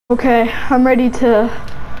Okay, I'm ready to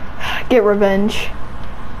get revenge.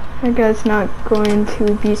 That guy's not going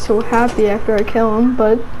to be so happy after I kill him,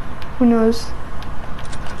 but who knows.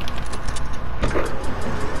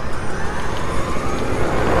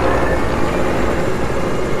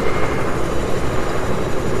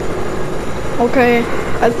 Okay,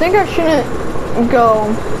 I think I shouldn't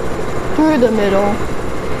go through the middle.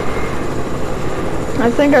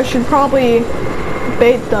 I think I should probably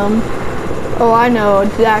bait them. Oh, I know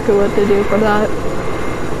exactly what to do for that.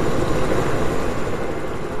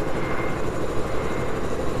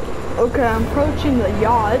 Okay, I'm approaching the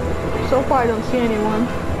yacht. So far I don't see anyone.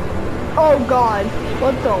 Oh god,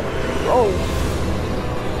 what the? Oh.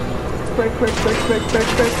 Break. This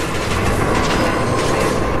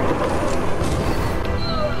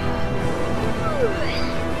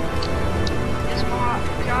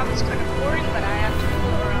job is kind of boring, but I have to do it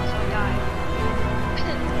or else I'll die.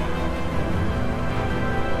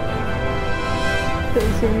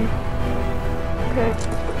 Didn't see me. Okay.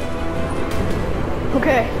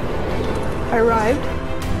 Okay. I arrived.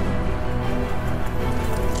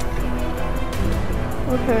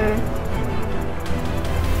 Okay.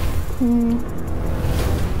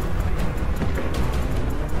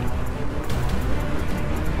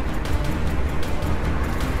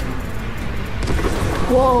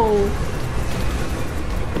 Whoa.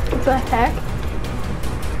 What the heck?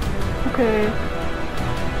 Okay.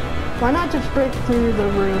 Why not just break through the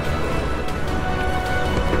roof?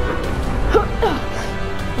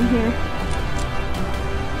 I'm here.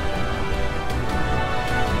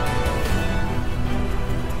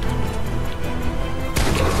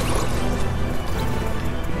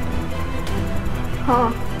 Huh.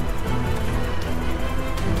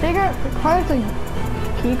 I think it requires a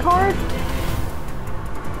key card?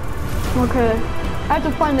 Okay. I have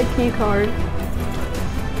to find the key card.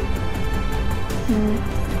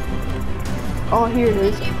 Oh, here it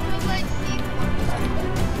is.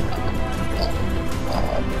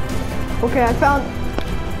 Okay, I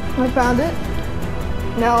found it.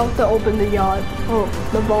 Now I have to open the yacht. Oh,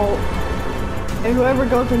 the vault. And whoever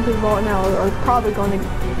goes into the vault now are probably going to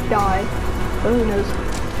die. But who knows?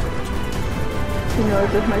 Who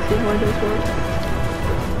knows if my sequel does work.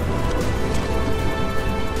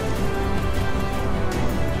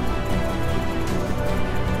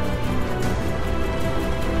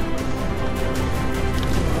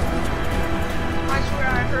 I swear I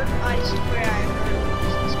heard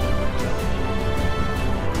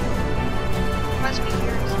must be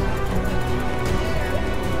here.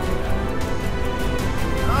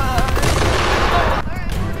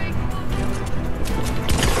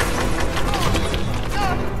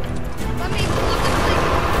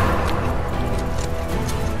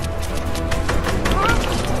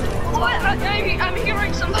 I'm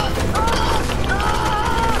hearing something.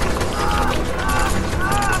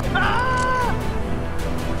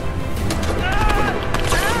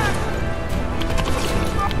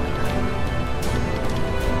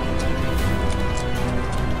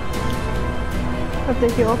 Have to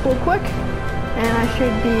heal up real quick, and I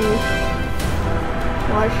should be.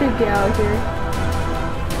 Well, I should get out of here.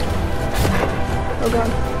 Oh god,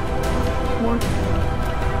 more.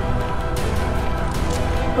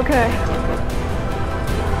 Okay.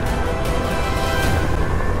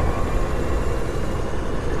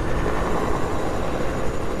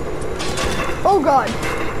 Oh god.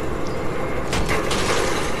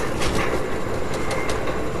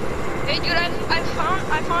 Hey dude, I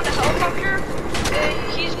found a helicopter.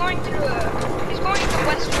 He's going through he's going the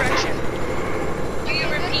west direction. Do you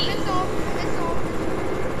repeat?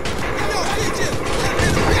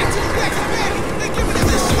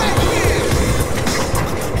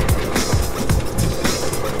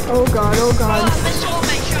 Oh god, oh god. I missed all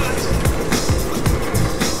my shots.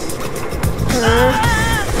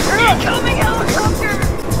 Incoming helicopter!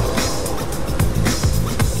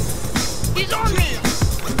 He's on me!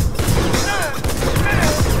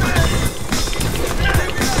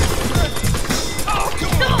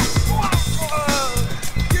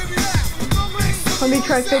 Let me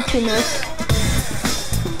try fixing this.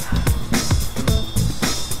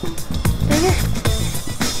 Dang it.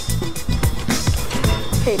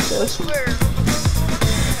 Hate this.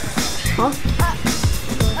 Huh?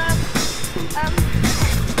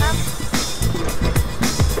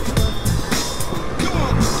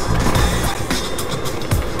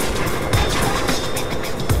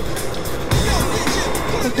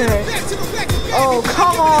 Okay. Oh,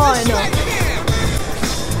 come on!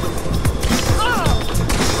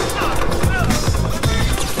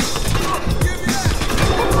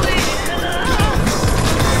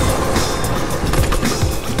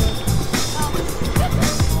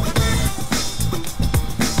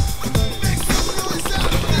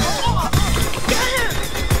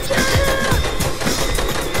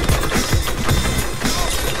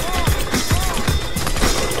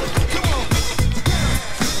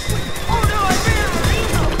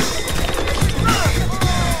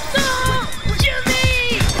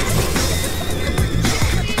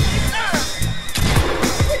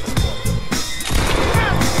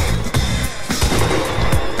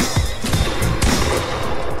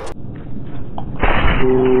 Hone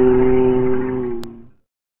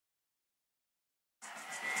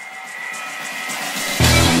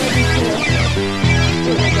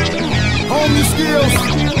your skills.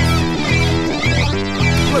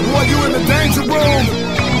 Look, boy, you in the danger room.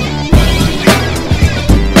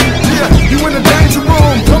 Yeah, you in the danger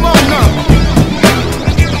room. Come on now.